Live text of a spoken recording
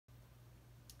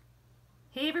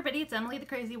Hey everybody, it's Emily the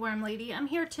Crazy Worm Lady. I'm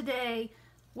here today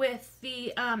with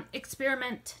the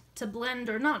experiment to blend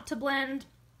or not to blend,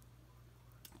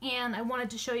 and I wanted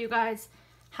to show you guys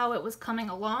how it was coming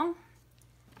along.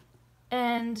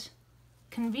 And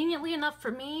conveniently enough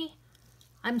for me,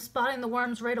 I'm spotting the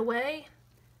worms right away,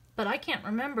 but I can't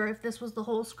remember if this was the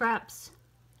whole scraps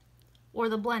or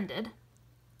the blended.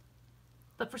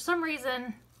 But for some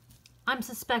reason, I'm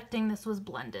suspecting this was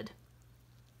blended.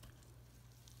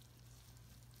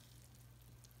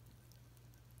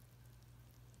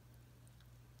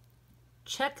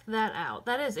 Check that out.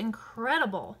 That is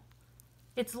incredible.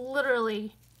 It's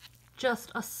literally just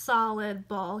a solid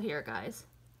ball here, guys.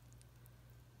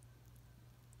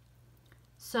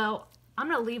 So I'm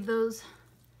gonna leave those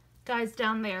guys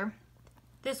down there.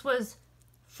 This was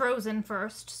frozen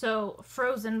first, so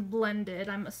frozen blended,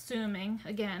 I'm assuming.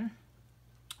 Again,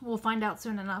 we'll find out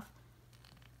soon enough.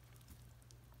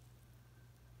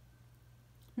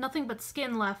 Nothing but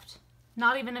skin left,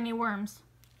 not even any worms.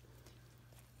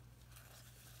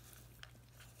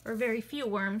 Or very few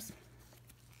worms.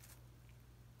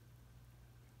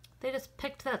 They just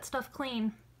picked that stuff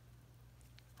clean.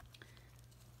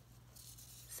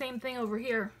 Same thing over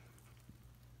here.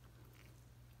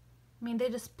 I mean, they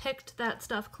just picked that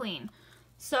stuff clean.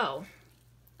 So,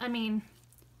 I mean,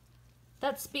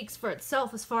 that speaks for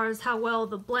itself as far as how well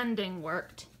the blending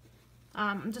worked.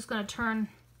 I'm just going to turn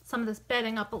some of this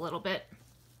bedding up a little bit.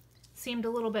 Seemed a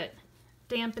little bit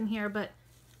damp in here, but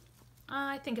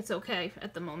I think it's okay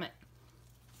at the moment.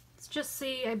 Let's just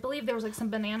see. I believe there was like some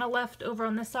banana left over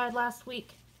on this side last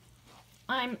week.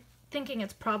 I'm thinking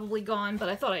it's probably gone, but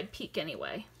I thought I'd peek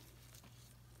anyway.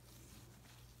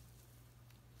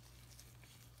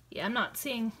 Yeah, I'm not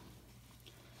seeing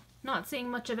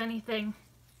much of anything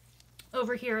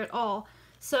over here at all.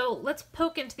 So let's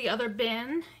poke into the other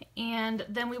bin and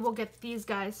then we will get these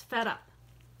guys fed up.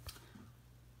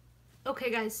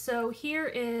 Okay guys, so here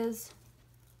is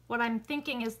what I'm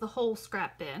thinking is the whole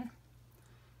scrap bin.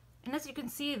 And as you can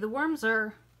see, the worms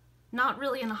are not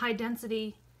really in a high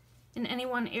density in any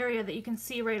one area that you can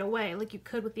see right away like you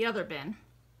could with the other bin.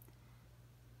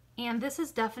 And this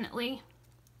is definitely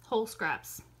whole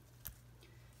scraps.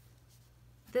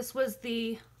 This was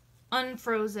the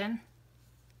unfrozen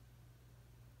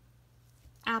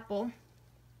apple.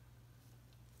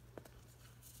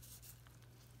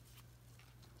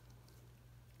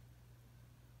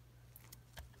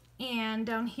 And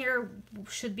down here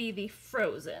should be the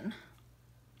frozen.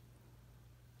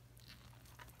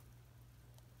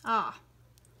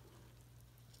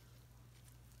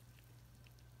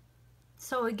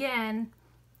 So again,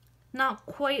 not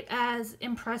quite as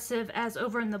impressive as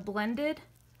over in the blended,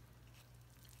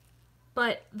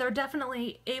 but they're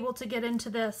definitely able to get into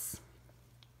this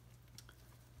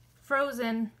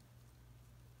frozen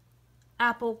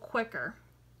apple quicker.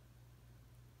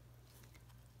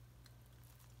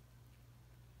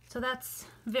 So that's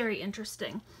very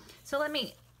interesting. So let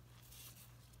me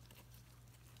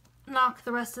knock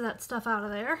the rest of that stuff out of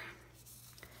there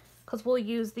because we'll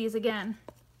use these again.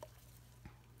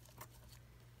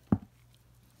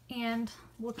 And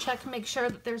we'll check to make sure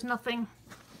that there's nothing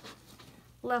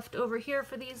left over here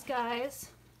for these guys.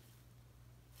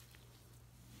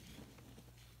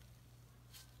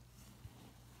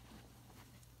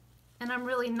 And I'm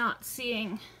really not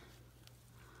seeing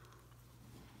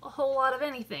a whole lot of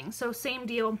anything, so same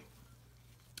deal.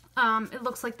 It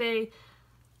looks like they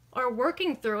are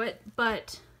working through it,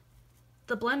 but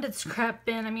the blended scrap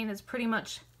bin, I mean, is pretty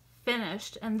much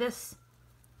finished, and this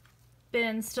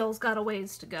bin still's got a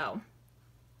ways to go.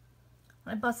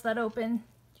 When I bust that open,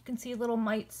 you can see little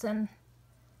mites and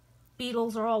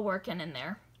beetles are all working in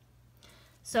there.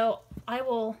 So I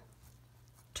will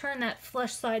turn that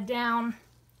flesh side down.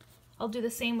 I'll do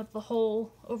the same with the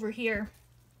hole over here,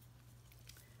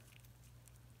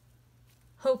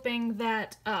 hoping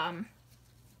that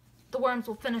the worms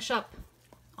will finish up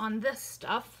on this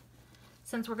stuff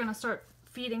since we're going to start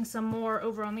feeding some more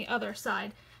over on the other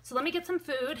side. So let me get some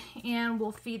food and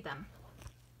we'll feed them.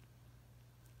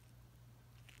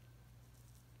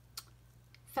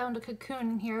 Found a cocoon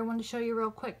in here I wanted to show you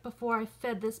real quick before I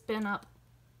fed this bin up.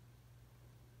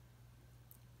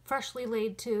 Freshly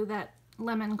laid too, that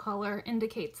lemon color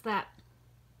indicates that.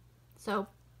 So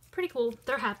pretty cool,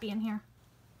 they're happy in here.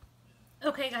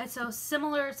 Okay guys, so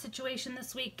similar situation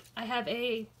this week. I have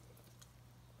a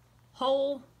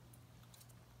whole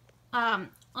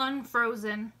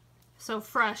unfrozen, so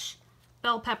fresh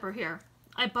bell pepper here.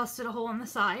 I busted a hole in the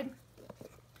side.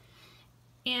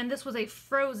 And this was a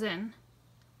frozen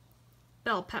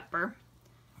bell pepper,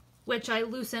 which I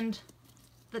loosened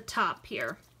the top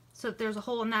here so that there's a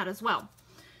hole in that as well.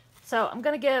 So I'm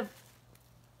going to give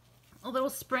a little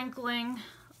sprinkling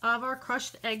of our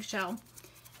crushed eggshell.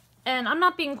 And I'm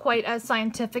not being quite as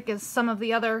scientific as some of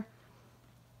the other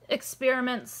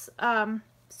experiments,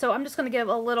 so I'm just going to give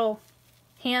a little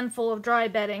handful of dry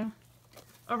bedding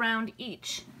around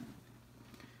each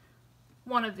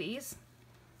one of these.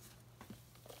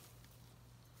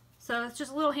 So it's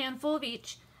just a little handful of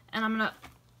each, and I'm going to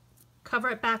cover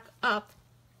it back up.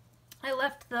 I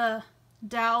left the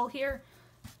dowel here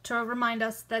to remind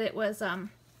us that it was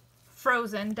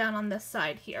frozen down on this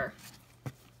side here.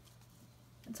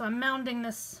 And so I'm mounding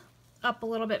this up a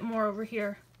little bit more over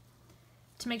here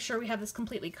to make sure we have this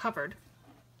completely covered.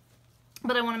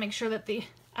 But I want to make sure that the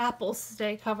apples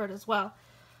stay covered as well.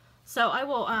 So I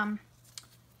will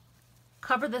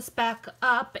cover this back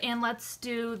up, and let's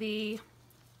do the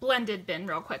blended bin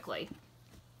real quickly.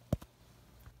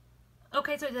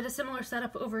 Okay, so I did a similar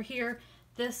setup over here.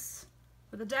 This,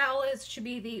 where the dowel is, should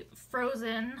be the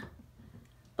frozen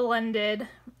blended,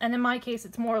 and in my case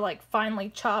it's more like finely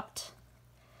chopped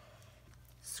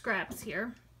scraps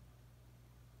here.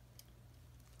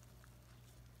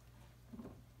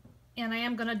 And I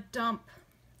am going to dump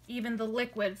even the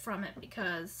liquid from it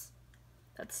because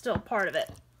that's still part of it.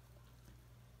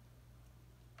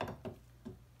 A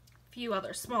few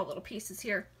other small little pieces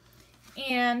here.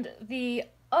 And the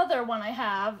other one I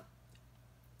have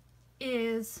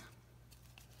is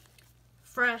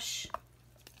fresh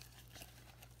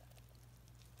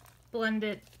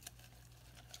blended,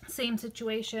 same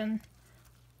situation.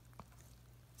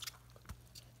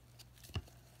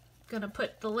 Gonna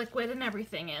put the liquid and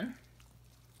everything in.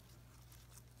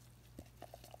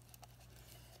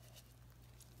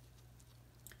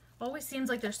 Always seems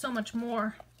like there's so much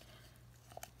more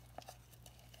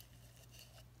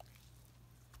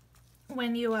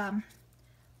when you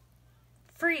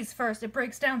freeze first. It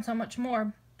breaks down so much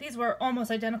more. These were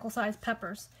almost identical sized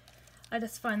peppers. I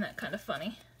just find that kind of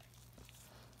funny.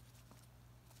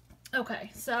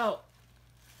 Okay, so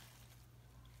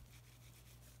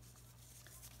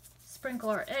sprinkle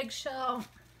our eggshell.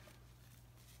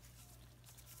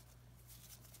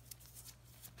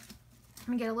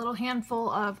 And get a little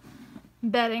handful of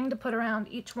bedding to put around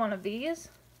each one of these.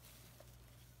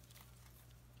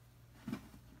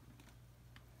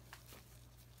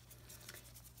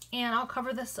 And I'll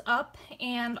cover this up,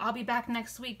 and I'll be back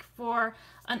next week for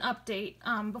an update.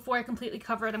 Before I completely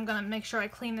cover it, I'm going to make sure I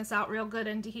clean this out real good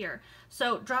into here.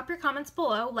 So drop your comments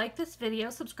below, like this video,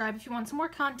 subscribe if you want some more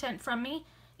content from me,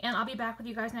 and I'll be back with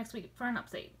you guys next week for an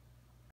update.